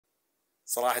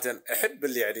صراحة أحب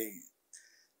اللي يعني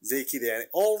زي كذا يعني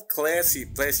old classy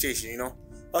PlayStation, you know.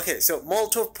 Okay, so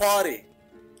Molotov Party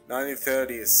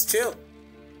 1930s still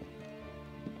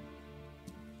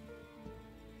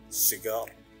cigar.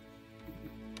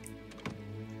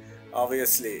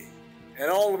 Obviously, an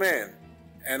old man,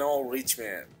 an old rich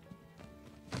man.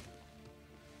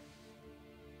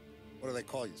 What do they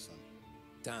call you, son?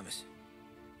 Thomas.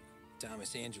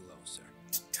 Thomas Angelo, sir.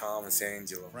 Thomas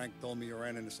Angelo. Frank told me you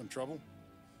ran into some trouble?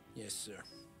 Yes, sir.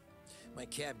 My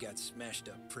cab got smashed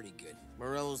up pretty good.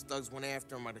 Morello's thugs went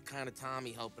after him on account of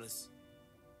Tommy helping us.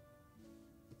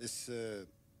 This,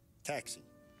 taxi,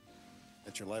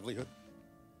 that's your livelihood?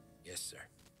 Yes, sir.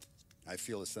 I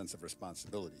feel a sense of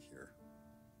responsibility here.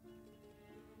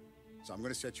 So I'm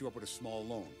gonna set you up with a small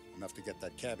loan, enough to get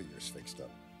that cab of yours fixed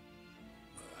up.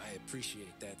 I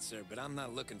appreciate that, sir, but I'm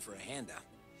not looking for a handout.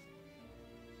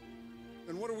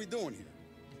 Then what are we doing here?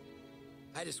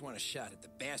 I just want a shot at the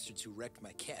bastards who wrecked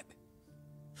my cab.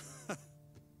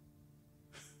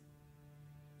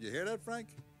 You hear that, Frank?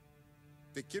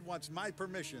 The kid wants my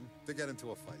permission to get into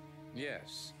a fight.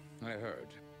 Yes, I heard.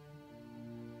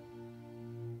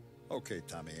 Okay,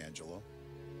 Tommy Angelo.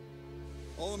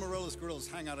 All the Morello's girls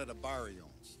hang out at a bar he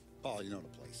owns. Paul, you know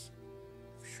the place.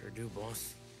 Sure do,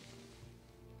 boss.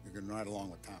 You can ride along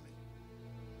with Tommy.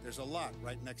 There's a lot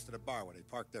right next to the bar where they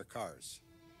park their cars.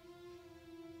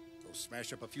 Go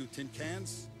smash up a few tin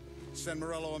cans, send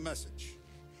Morello a message.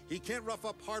 He can't rough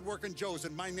up hard-working Joes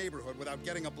in my neighborhood without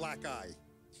getting a black eye.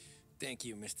 Thank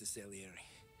you, Mr. Salieri.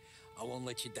 I won't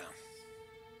let you down.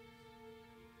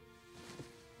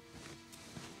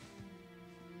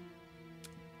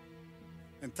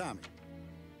 And Tommy,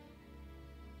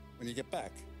 when you get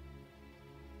back,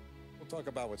 we'll talk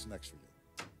about what's next for you.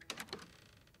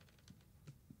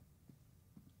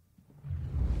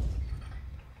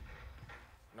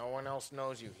 No one else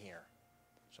knows you here,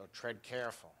 so tread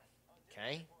careful,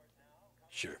 okay?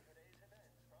 Sure.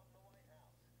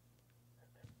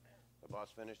 The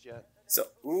boss finished yet? So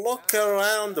look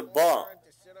around the bar.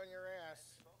 To sit on your ass.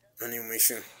 A new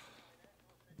mission.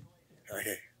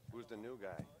 Okay. Who's the new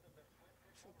guy?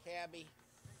 Some cabbie.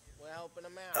 We're helping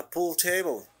him A out. pool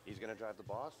table. He's gonna drive the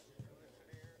boss?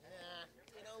 Nah,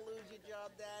 you don't lose your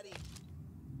job, Daddy.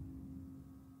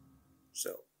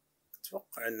 So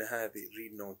أتوقع أن هذه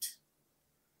read note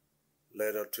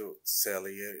letter to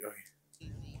Salieri. Okay.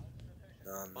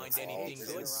 Find anything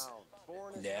good?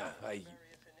 Yeah,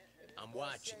 I'm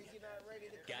watching you.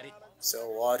 Got it? So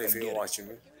what if you're watching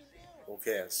me? Who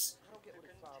cares?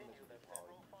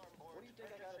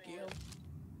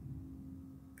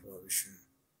 Prohibition.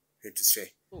 Here to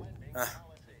stay. Ah,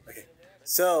 okay.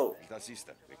 So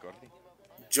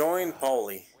join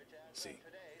Polly.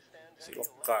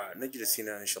 أتوقع نجلس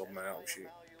هنا نشرب معاه أو شيء.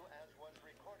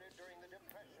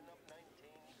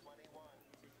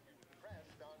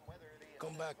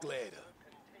 Come back later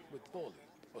with Boli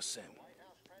or Sam.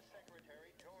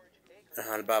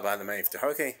 الباب هذا ما يفتح.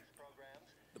 اوكي.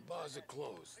 The bars are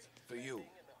closed for you.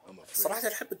 I'm afraid. صراحة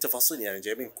أحب التفاصيل يعني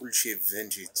جايبين كل شيء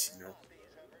فينتج you know.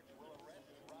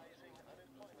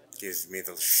 Gives me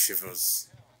the shivers.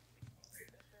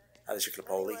 هذا شكل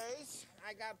بولي.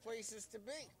 I got places to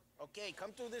be. Okay,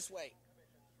 come through this way.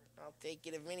 I'll take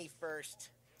you to Vinny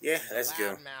first. Yeah, let's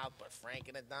go. Loudmouth, but Frank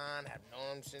and the Don have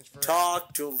known him since forever.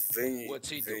 Talk to What's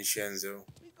he do? Vincenzo.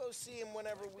 We go see him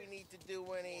whenever we need to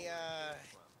do any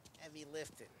heavy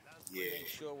lifting. Yeah. Make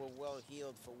sure we're well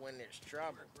healed for when there's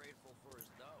trouble.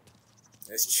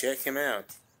 Let's check him out.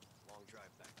 Long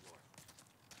drive back north.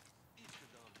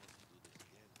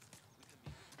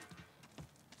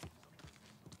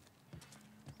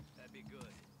 That'd be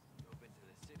good. I've been to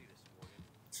the city this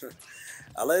morning.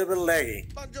 A little bit laggy.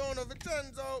 Buongiorno,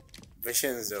 Vincenzo.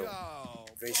 Vincenzo. Oh,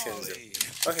 Vincenzo. Polly.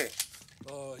 Okay.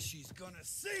 Oh, she's gonna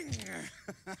sing.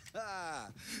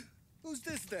 Who's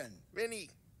this then? Vinny,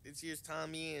 this here's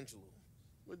Tommy Angelo.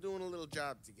 We're doing a little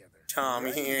job together.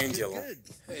 Tommy Angelo. Good.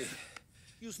 Hey,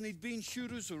 you need bean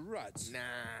shooters or rods?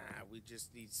 Nah, we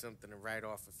just need something to write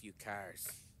off a few cars.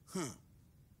 Huh.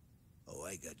 Oh,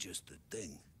 I got just the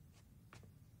thing.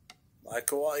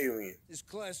 Like what you mean? This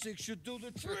classic should do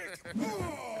the trick.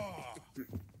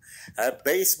 A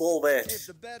baseball bat. If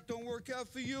the bat don't work out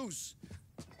for use,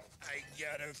 I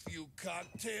got a few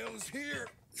cocktails here.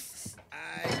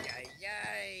 Ay, ay,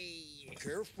 ay.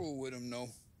 Careful with them, though.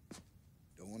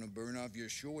 Don't want to burn off your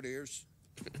short hairs.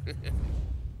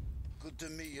 Good to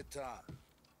meet you, Tom.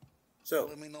 So,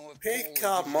 Let me know if pick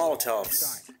Paul up gives you a hard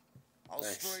Molotovs. time. I'll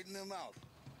Nice. straighten them out.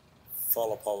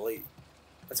 Follow Polly.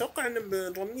 أتوقع إن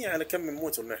بنرميه على كم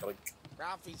نموت ونحرق.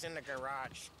 Ralphie's in the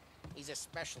garage. He's a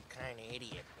special kind of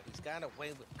idiot, but he's got a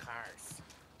way with cars.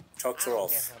 talk I to don't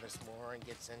Rolf. get how this moron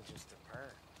gets sentenced to her.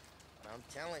 But I'm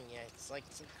telling you, it's like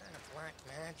some kind of black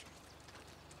magic.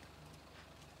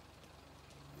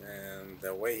 And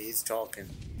the way he's talking.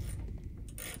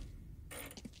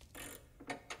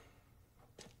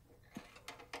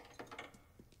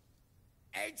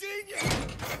 Hey, genius!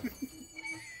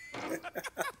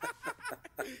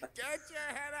 Get your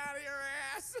head out of your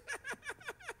ass!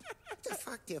 What the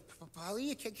fuck there, Polly?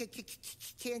 You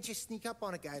can't just sneak up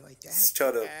on a guy like that.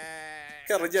 shut up.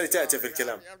 كان رجال يتأتى في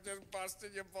الكلام. I'm just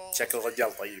busting your balls. شكل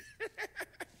رجال طيب.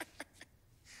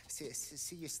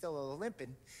 See, you're still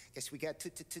limping. Guess we got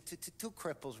two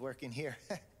cripples working here.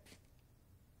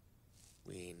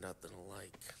 We ain't nothing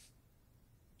alike.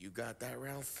 You got that,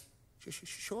 Ralph?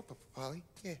 Sure, Polly.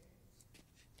 Yeah.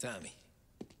 Tommy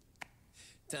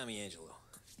Angelo.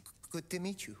 Good to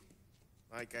meet you.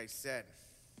 Like I said,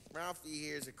 Ralphie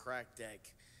here's a cracked egg.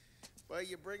 But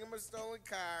you bring him a stolen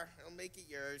car, he'll make it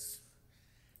yours.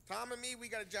 Tom and me, we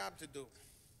got a job to do.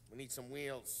 We need some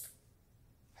wheels.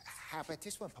 How about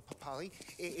this one, Polly?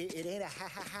 It ain't a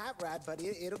hot rod, but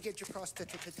it'll get you across to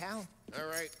town. All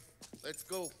right, let's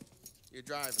go. You're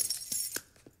driving.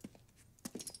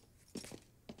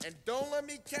 And don't let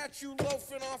me catch you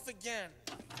loafing off again.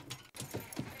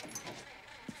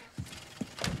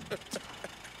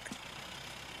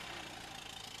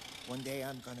 One day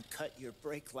I'm gonna cut your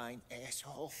brake line,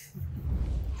 asshole.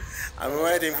 I'm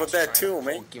waiting for that too,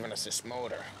 man. Giving us this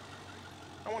motor.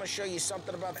 I want to show you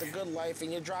something about the good life,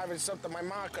 and you're driving something my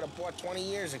mom could have bought 20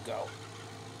 years ago.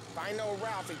 If I know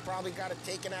Ralph, he probably got it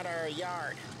taken out of her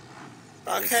yard.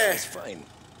 Okay. It's fine.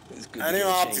 It's good A new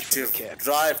objective.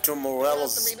 Drive to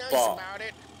Morello's Don't have to be nice bar. about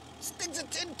it. Stig's a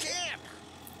tin can.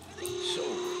 So,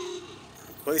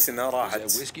 كويس انها is that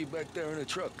راحت. whiskey back there in the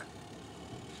truck?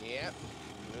 Yep,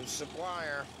 new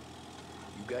supplier.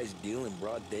 You guys deal in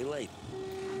broad daylight?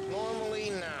 Normally,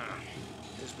 nah.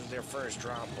 This was their first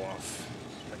drop-off.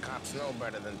 The cops know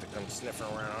better than to come sniffing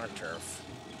around our turf.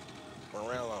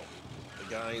 Morello, the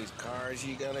guy whose cars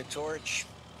you got a torch,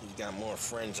 he's got more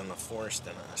friends on the force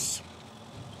than us.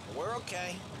 But we're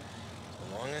okay, as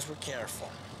long as we're careful.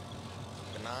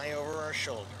 An eye over our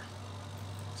shoulder.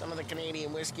 Some of the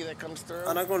Canadian whiskey that comes through.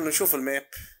 انا اقول نشوف الميب.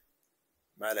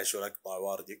 معلش ولا اقطع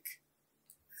واردك.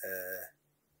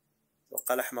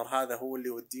 اتوقع الاحمر هذا هو اللي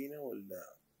يودينا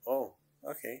ولا اوه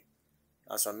اوكي.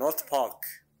 That's on North Park.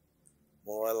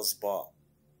 Morello's bar.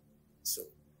 So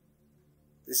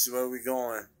this is where we're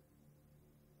going.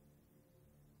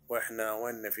 واحنا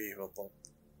وين فيه بالضبط؟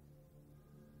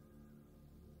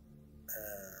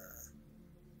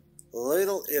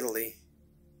 Little Italy.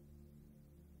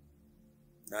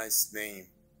 Nice name.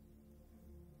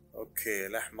 اوكي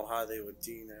الاحمر هذا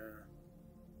يودينا.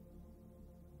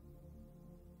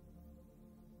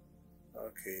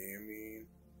 اوكي يمين.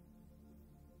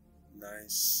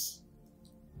 Nice.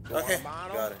 Okay,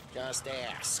 got it. Just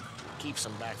ask. Keep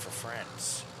some back for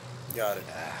friends. Got it.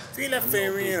 في لفة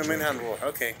يمين ومنها نروح.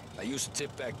 Okay. I used to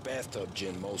tip back bathtub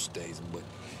gin most days, but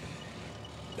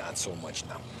not so much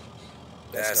now.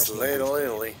 That's Little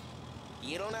Italy.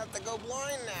 You don't have to go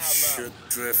blind now, though. Should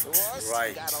drift To us,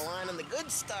 right. got a line on the good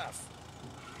stuff.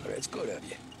 That's good of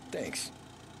you. Thanks.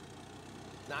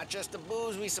 Not just the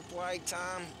booze we supply,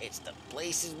 Tom. It's the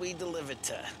places we deliver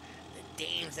to. The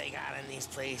dames they got in these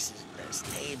places. This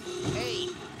table. Hey,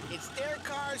 it's their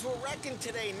cars we're wrecking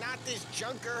today, not this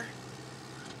junker.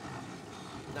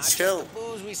 Not Chill. just the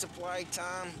booze we supply,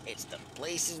 Tom. It's the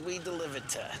places we deliver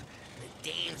to. The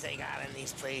dames they got in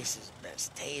these places. Best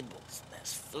tables,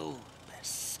 best food,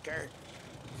 best skirt.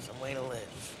 Some way to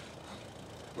live.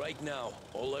 Right now,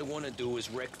 all I want to do is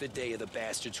wreck the day of the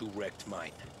bastards who wrecked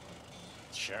mine.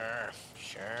 Sure,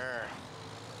 sure.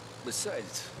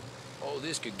 Besides, all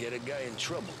this could get a guy in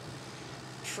trouble.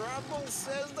 Trouble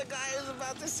says the guy is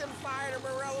about to set fire to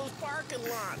Morello's parking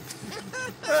lot.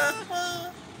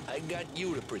 I got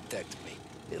you to protect me.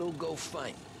 It'll go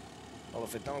fine. Well,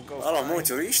 if it don't go والله fine,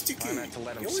 موتر try يشتكي. not to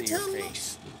let him see your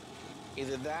face.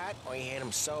 Either that, or you hit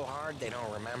him so hard they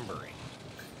don't remember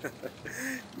it.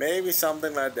 Maybe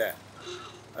something like that.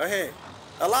 Okay.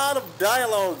 A lot of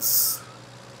dialogues.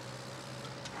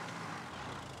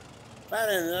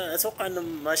 فعلا اتوقع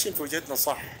انهم ماشيين في وجهتنا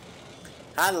صح.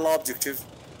 هذا الاوبجكتيف.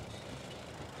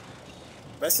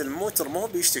 بس الموتر مو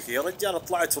بيشتكي يا رجال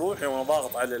طلعت روحي وانا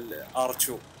ضاغط على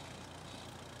الار2.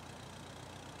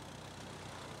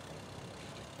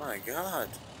 My god.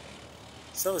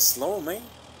 So slow, man.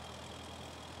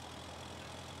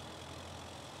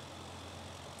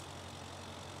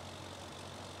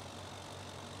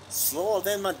 Slower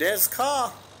than my dad's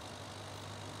car.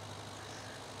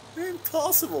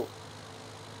 Impossible.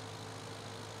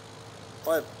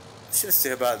 طيب شو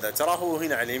الاستهبال ذا؟ ترى هو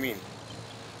هنا على اليمين.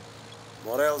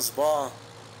 موريلز با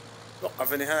اتوقع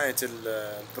في نهاية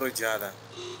البريدج هذا.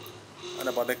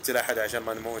 انا بنقتل احد عشان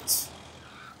ما نموت.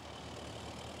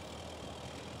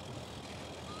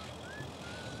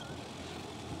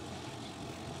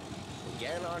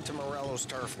 Getting onto Morello's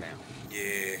turf now.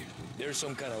 Yeah. There's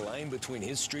some kind of line between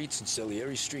his streets and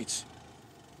Salieri's streets.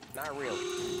 Not really.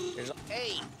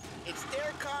 Hey, it's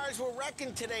their cars we're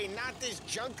wrecking today, not this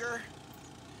junker.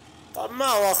 طب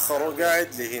ما وخر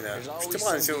وقاعد لي هنا. There's ايش always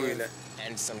تبغى some نسوي give له؟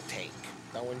 and some take.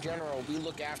 Though in general, we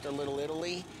look after Little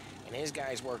Italy, and his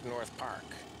guys work North Park.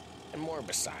 And more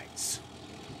besides.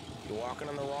 You're walking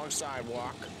on the wrong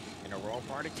sidewalk, in the wrong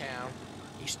part of town,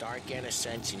 you start getting a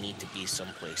sense you need to be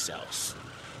someplace else.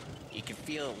 You can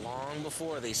feel it long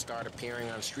before they start appearing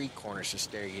on street corners to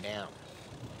stare you down.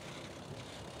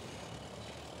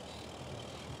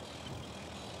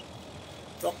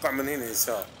 اتوقع من هنا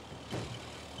يسار.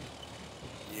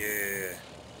 Yeah.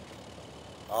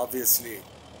 Obviously.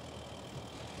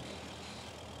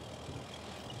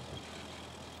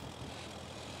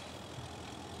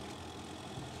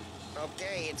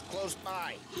 Okay, it's close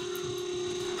by.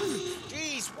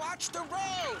 Jeez, watch the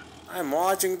road! I'm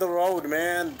watching the road,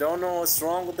 man. Don't know what's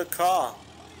wrong with the car.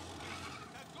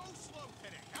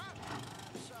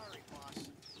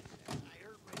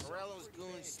 Morello's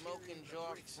goons smoke and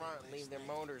jaw up front and leave their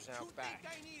motors out back.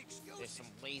 There's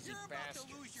some lazy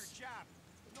bastards.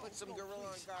 Put some gorilla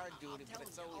on guard duty, but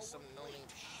it's always some no-name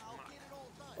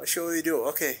schmuck. What shall we do?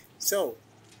 Okay, so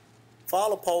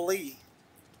follow Polly.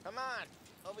 Come on,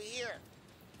 over here.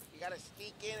 You gotta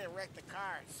sneak in and wreck the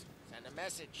cars. Send a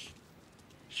message.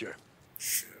 Sure.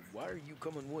 Sure. Why are you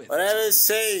coming with? Whatever you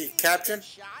say, Captain.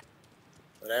 Shot?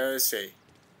 Whatever you say.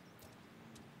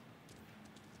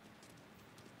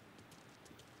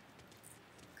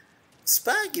 بس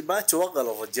باقي ما توغل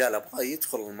الرجال. ابغى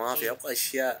يدخل المافيا. ابغى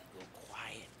اشياء. Go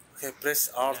quiet. Okay, press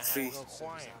R3. Go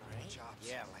quiet, right?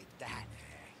 Yeah, like that.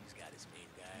 He's got his main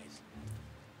guys.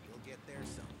 You'll get there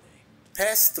someday.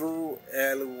 Pass through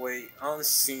alleyway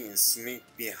unseen. Sneak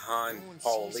behind No one sees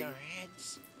Polly. our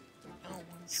heads. No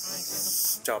one tries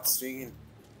to Stop swinging.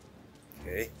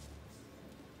 Okay.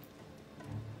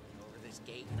 over this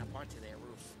gate and up onto their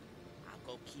roof. I'll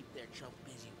go keep their chump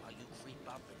busy while you creep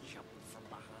up and jump from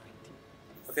behind.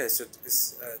 Okay, so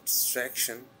it's a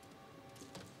distraction.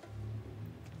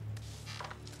 I'm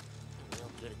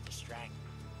real good at distracting.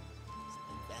 It's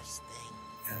the best thing.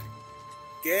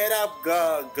 Get up,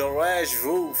 garage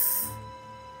roof.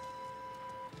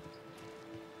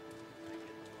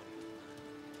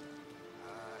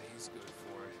 He's good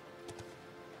for it.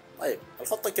 طيب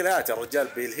الخطة كالآتي. الرجال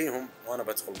بيلهيهم وأنا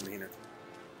بدخل من هنا.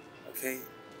 Okay.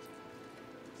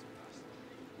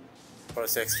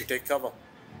 Press X to take cover.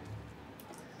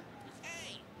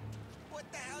 Hey, what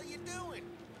the hell you doing?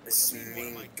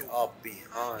 Sneak up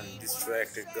behind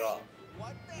distracted guy.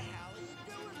 What the hell are you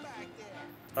doing back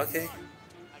there? Okay.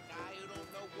 A guy who don't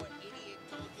know what idiot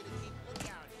told you to keep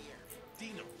lookout here.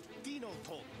 Dino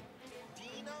told me.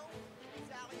 Dino?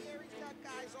 Salieri's got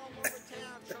guys all over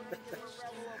town trying to give a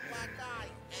rebel a black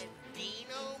eye. And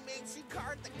Dino makes you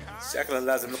cart the car? شكلا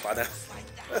لازم نطعنه.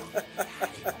 Like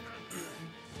that.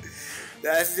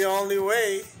 That's the only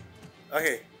way.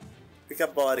 Okay. Pick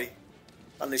up body.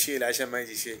 خلنا نشيل عشان ما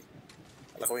يجي شيء.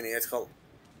 الأخوين يدخل.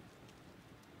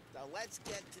 So let's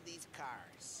get to these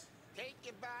cars. Take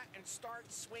your bat and start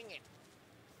swinging.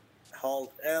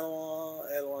 Hold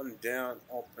L1 down.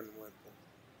 Open weapon.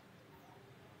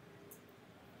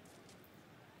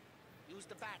 Use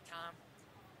the bat, Tom.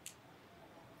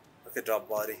 Okay, drop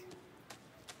body.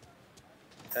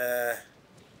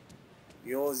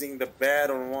 Using the bat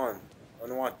on one.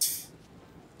 On what?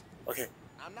 Okay.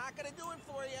 I'm not gonna do it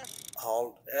for you.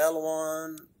 Hold L1.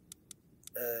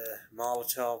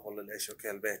 Molotov ولا ايش؟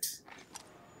 اوكي البيت.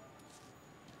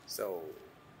 So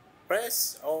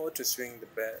press O to swing the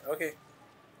bat. Okay.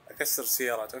 اكسر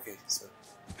سيارات. Okay. So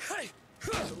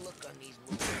The look on these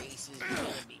movie faces is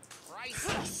gonna be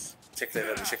priceless.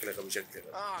 شكله غبي شكله غبي شكله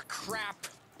غبي. Oh crap!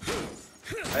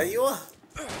 ايوه.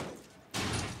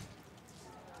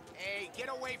 Hey, get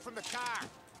away from the car!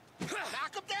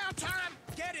 Knock him down, Tom!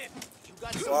 Get it! You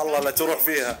got some والله لا تروح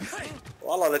فيها.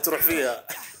 والله لا تروح فيها.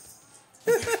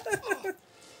 just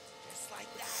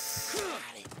like that.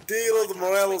 Got it. Deal with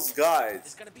Morello's guys.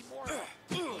 There's gonna be more.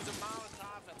 Use a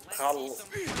Molotov and let's Carl. see some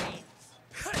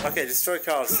flames. Okay, destroy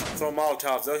cars. Throw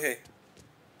Molotovs. Okay.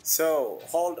 So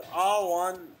hold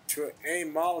R1 to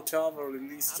aim Molotov or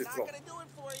release I'm to not throw. gonna do it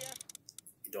for you.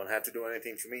 You don't have to do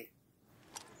anything for me.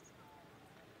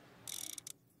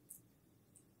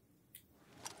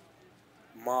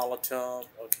 Molotov.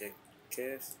 Okay.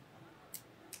 Kiss.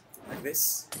 Like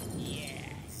this? Yeah.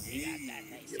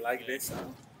 You like this, huh?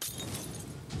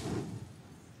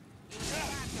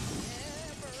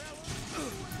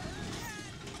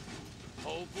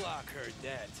 Whole block heard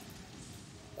that.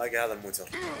 باقي هذا الموتر.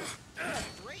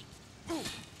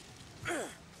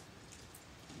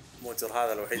 الموتر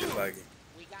هذا الوحيد الباقي.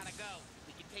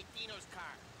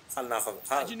 خلنا ناخذ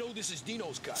هذا.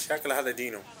 شكله هذا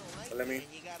دينو. سلمي.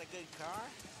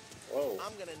 واو.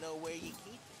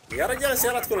 يا رجال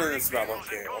السيارات كلها نفس بعض.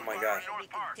 اوكي. او ماي جاد.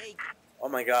 او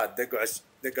ماي جاد دقوا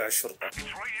على الشرطة.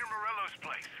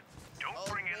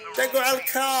 دقوا على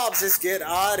الكابس. Let's get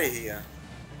out of here.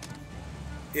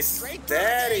 It's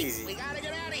that easy. We gotta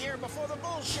get out of here before the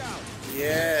bull show.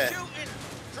 Yeah. Shoot and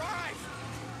drive.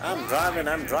 I'm driving.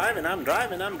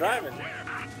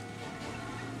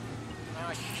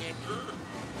 Oh shit.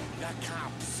 We got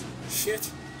cops. Shit.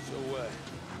 So,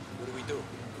 what do we do?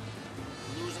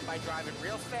 Lose them by driving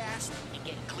real fast and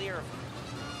getting clear of them.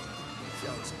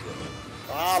 Sounds good.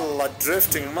 والله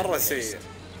drifting مرة سيء.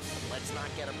 Let's not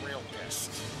get them real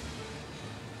pissed.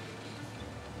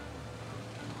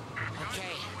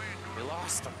 Okay, we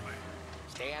lost them.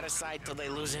 Stay out of sight till they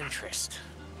lose interest.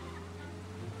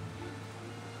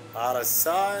 Out of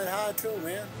sight, how to,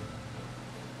 man.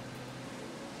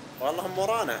 والله هم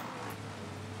ورانا.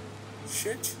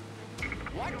 Shit.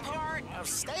 What part of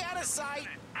stay out of sight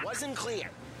wasn't clear?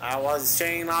 I was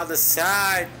staying on the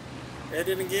side. They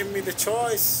didn't give me the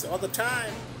choice all the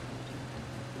time.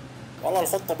 والله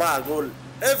الخطة بقى أقول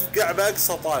افقع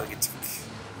بأقصى طاقتك.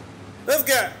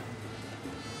 افقع.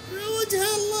 يا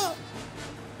وجه الله.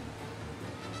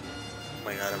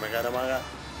 ما قال.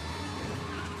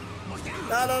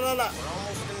 لا. We're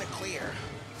almost in the clear.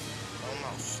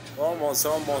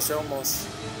 almost.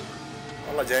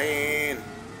 والله جايين.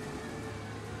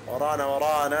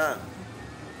 ورانا.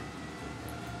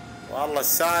 والله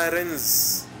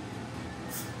السايرنز.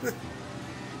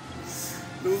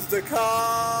 Lose the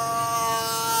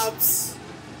cops.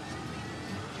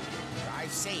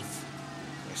 Drive safe.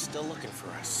 They're still looking for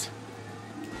us.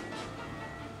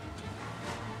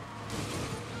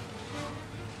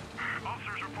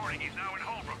 Officers reporting he's now in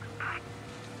Holbrook.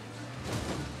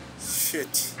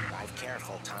 Shit. Drive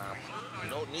careful, Tom. You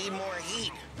don't need more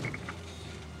heat.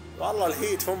 والله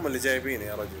الهيت هم اللي جايبيني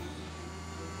يا رجل.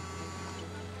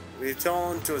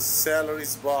 Return to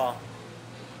Salary's bar.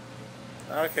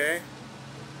 Okay.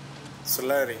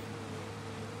 Salary.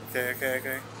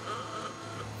 Okay. I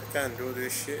can't do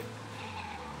this shit.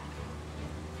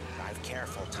 Drive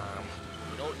careful, Tom.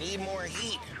 You don't need more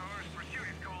heat. Car's pursuit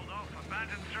is called off.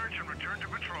 Abandon search and return to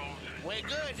patrols. We're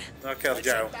good. Okay, Let's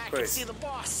رجعوا. head back and كويس. see the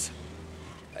boss.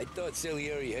 I thought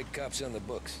Salieri had cops on the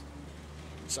books.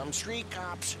 Some street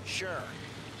cops, sure.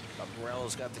 But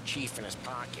Morello's got the chief in his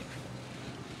pocket.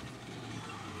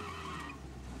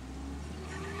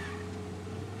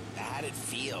 How'd it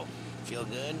feel? Feel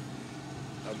good?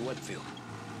 How'd what feel?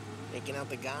 Taking out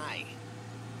the guy.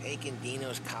 Taking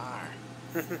Dino's car.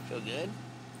 Feel good?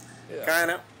 Yeah,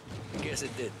 Kinda. I guess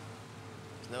it did.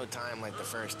 There's no time like the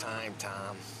first time,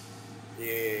 Tom.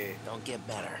 Yeah. Don't get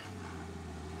better.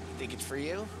 You think it's for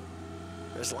you?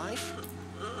 This life?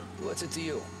 What's it to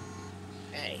you?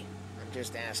 Hey, I'm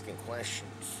just asking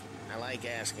questions. I like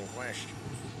asking questions.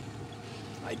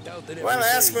 I doubt that. Well, every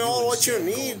ask day me all and what you Sam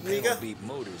go need, and panel nigga. beat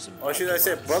motors and Or should I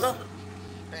say, parking lots. brother?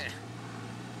 There's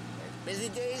busy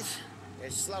days,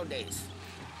 there's slow days.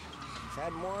 I've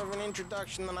had more of an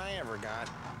introduction than I ever got.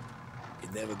 You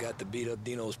never got to beat up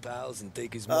Dino's pals and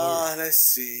take his motor? Let's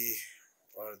see.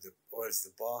 Where's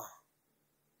the bar?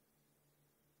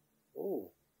 Ooh.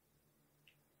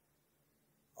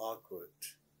 Awkward.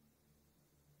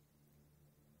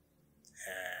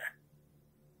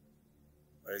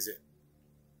 Where is it?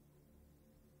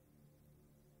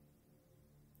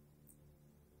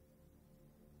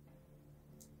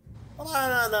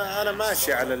 والله أنا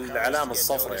ماشي على العلامة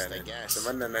الصفراء يعني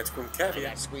أتمنى أنها تكون I كافية.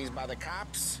 got squeezed by the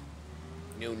cops,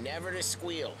 knew never to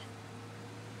squeal.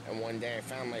 And one day I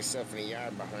found myself in a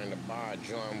yard behind a bar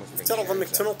joined with the افترض انك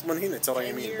تنط من هنا ترى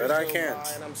يمين but I can't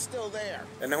and I'm still there.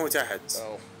 لأنه هو تحت.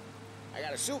 So I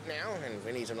got a suit now and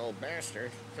Vinny's an old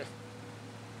bastard.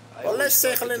 والله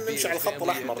لسه خلينا نمشي على الخط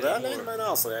الأحمر ذا لين ما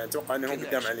نوصل يعني أتوقع أنه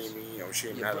قدام على اليمين أو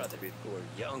شيء من هذا القبيل.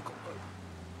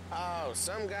 Oh,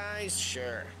 some guys,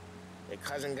 sure. Your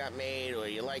cousin got made, or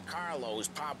you like Carlo's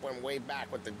pop went way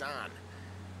back with the Don.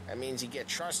 That means you get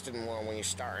trusted more when you're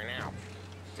starting out.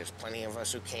 There's plenty of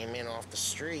us who came in off the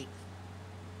street.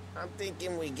 I'm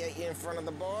thinking we get you in front of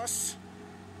the boss,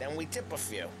 then we tip a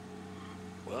few.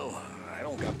 Well, I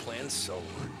don't got plans, so...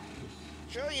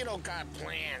 Sure you don't got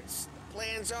plans.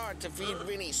 Plans are to feed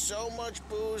Vinny so much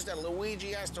booze that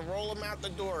Luigi has to roll him out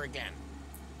the door again.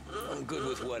 I'm good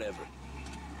with whatever.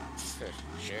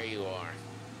 Sure you are.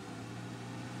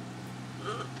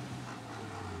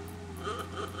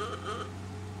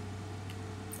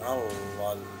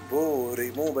 الله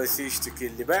البوري مو بس يشتكي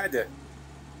اللي بعده.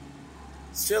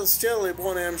 ستيل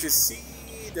يبغونه يمشي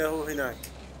السيدة هو هناك.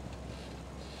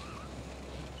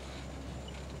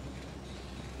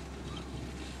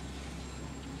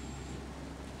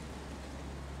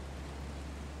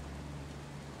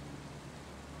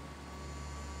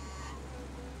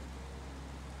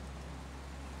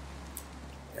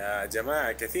 يا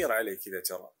جماعة كثير علي كذا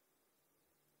ترى.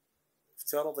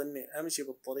 افترض اني امشي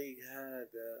بالطريق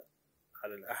هذا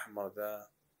على الاحمر ذا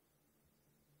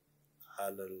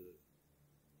على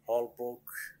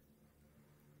الهولبروك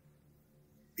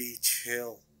بيتش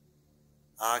هيل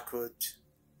اكود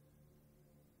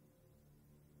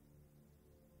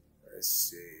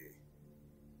بس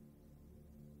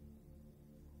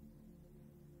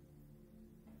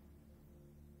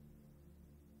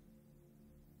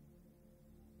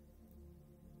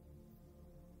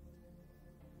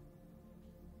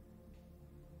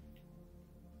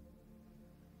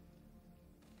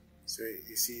So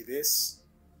you see this?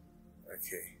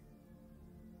 Okay.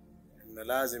 إنه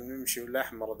لازم نمشي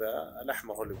والأحمر ذا،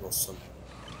 الأحمر هو اللي بيوصلنا.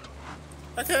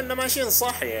 لكن إننا ماشيين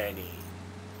صح يعني.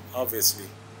 Obviously.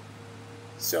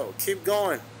 So keep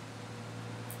going.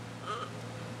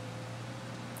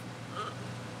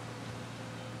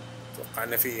 أتوقع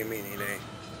إنه في يمين هنا.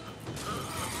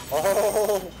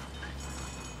 أوه.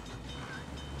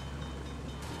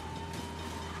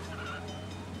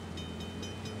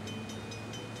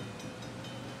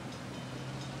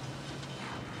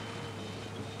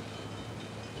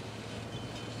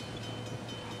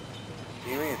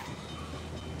 يمين.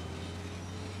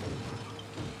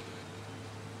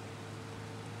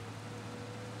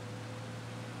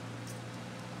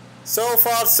 So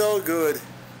far so good.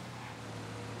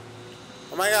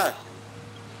 Oh my god.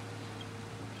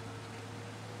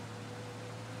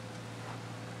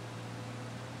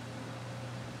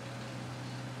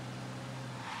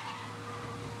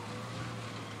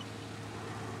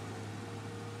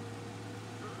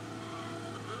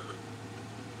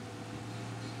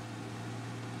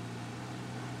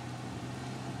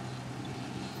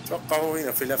 اتوقع هو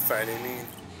هنا في لفة على اليمين.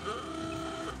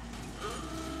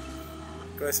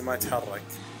 كويس ما يتحرك.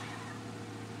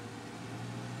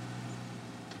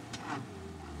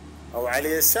 او على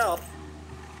اليسار.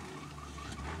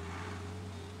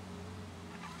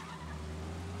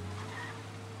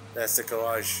 That's the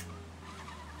garage.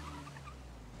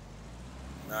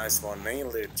 Nice one,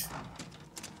 nailed it.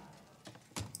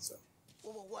 So.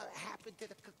 Well, what happened to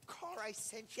the car I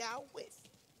sent you out with?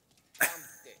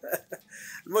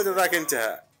 الموتور ذاك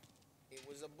انتهى. It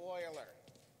was a boiler.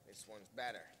 This one's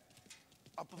better.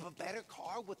 A better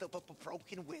car with a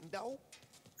broken window?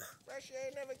 Fresh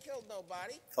air never killed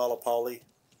nobody. Follow Polly.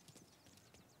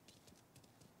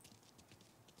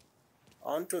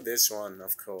 On to this one,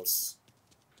 of course.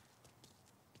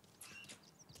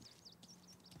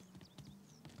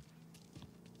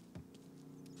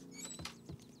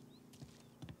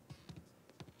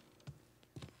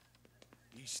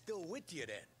 He's still with you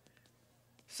then?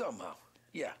 Somehow,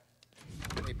 yeah.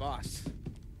 Hey, boss.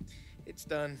 It's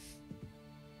done.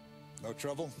 No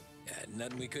trouble? Yeah,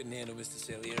 nothing we couldn't handle, Mr.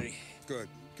 Salieri. Good,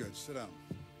 good. Sit down.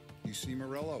 You see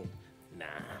Morello? Nah.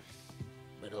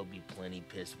 But he'll be plenty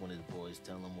pissed when his boys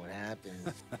tell him what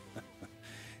happened.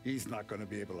 He's not going to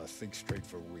be able to think straight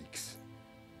for weeks.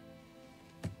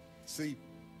 See,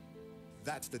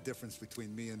 that's the difference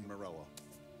between me and Morello.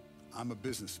 I'm a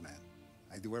businessman.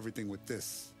 I do everything with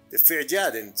this. دفع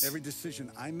جاد انت. Every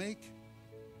decision I make,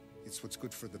 it's what's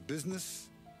good for the business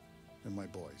and my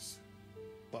boys.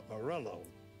 But Morello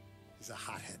is a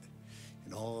hothead,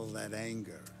 and all that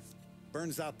anger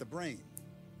burns out the brain.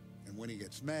 And when he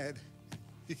gets mad,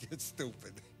 he gets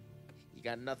stupid. You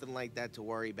got nothing like that to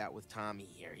worry about with Tommy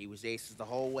here. He was aces the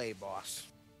whole way, boss.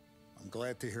 I'm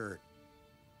glad to hear it.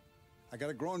 I got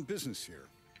a growing business here.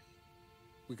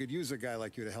 We could use a guy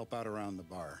like you to help out around the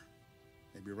bar.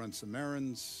 Maybe run some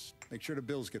errands, make sure the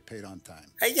bills get paid on time.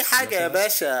 أي حاجة يا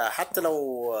باشا حتى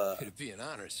لو It'd be an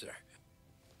honor, sir.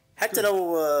 حتى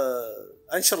لو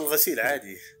أنشر الغسيل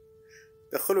عادي.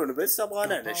 دخلوني بس أبغى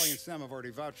Polly and نعنش. Sam have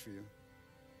already vouched for you.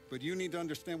 But you need to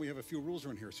understand we have a few rules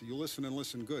around here, so you listen and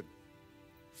listen good.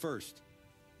 First,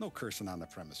 no cursing on the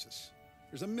premises.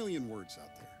 There's a million words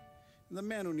out there. And the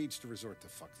man who needs to resort to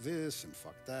fuck this and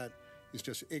fuck that is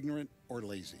just ignorant or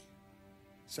lazy.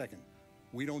 Second,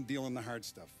 we don't deal in the hard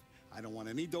stuff. I don't want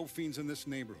any dope fiends in this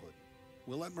neighborhood.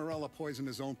 We'll let Morella poison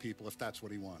his own people if that's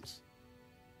what he wants.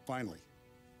 Finally,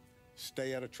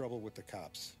 stay out of trouble with the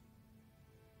cops.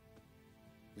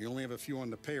 We only have a few on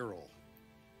the payroll.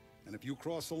 And if you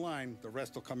cross the line, the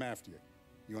rest will come after you.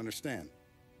 You understand?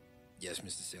 Yes,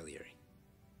 Mr. Salieri.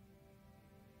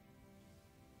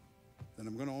 Then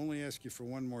I'm going to only ask you for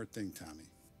one more thing, Tommy.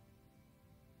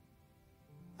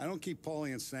 I don't keep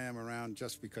Paulie and Sam around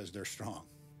just because they're strong.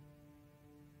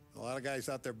 A lot of guys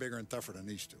out there bigger and tougher than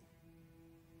these two.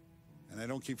 And I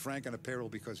don't keep Frank on the payroll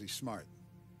because he's smart.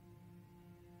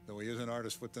 Though he is an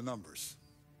artist with the numbers.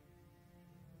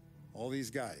 All these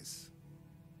guys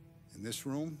in this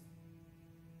room,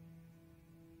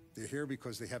 they're here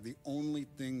because they have the only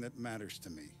thing that matters to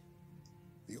me.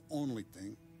 The only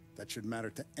thing that should matter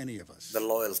to any of us. The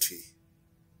loyalty.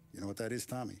 You know what that is,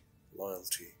 Tommy?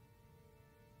 Loyalty.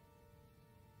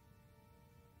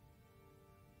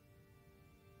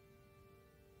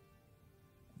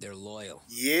 They're loyal.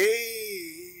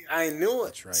 Yay! I knew it.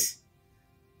 That's right.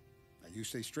 Now you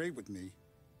stay straight with me,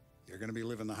 you're going to be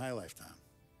living the high life, Tom.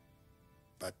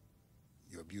 But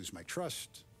you abuse my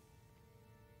trust.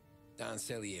 Don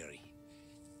Salieri,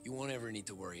 you won't ever need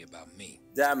to worry about me.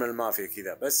 دائما المافيا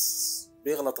كذا بس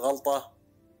بيغلط غلطة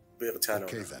بيغتالونه.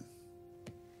 Okay then.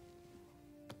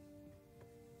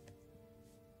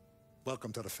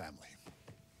 Welcome to the family.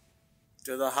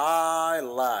 To the high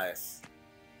life.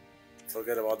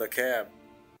 Forget about the cab.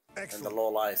 Excellent. And the low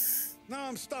life. Now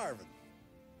I'm starving.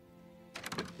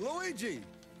 Luigi,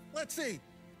 let's eat.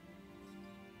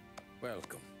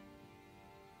 Welcome.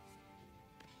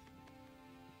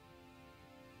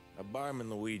 A barman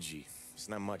Luigi is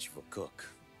not much of a cook.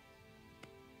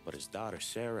 But his daughter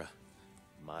Sarah,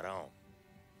 Maron.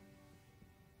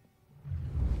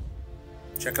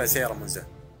 شكلها سيارة منزه.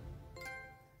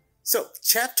 So,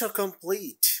 chapter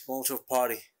complete. Motive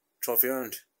party. Trophy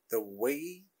earned. The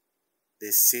way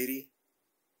this city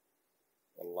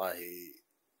والله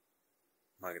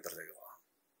ما قدرت اقراها.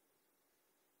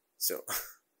 So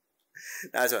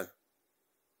that's one.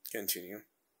 Continue.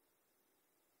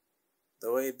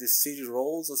 The way this city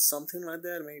rolls or something like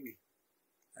that, maybe.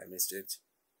 I missed it.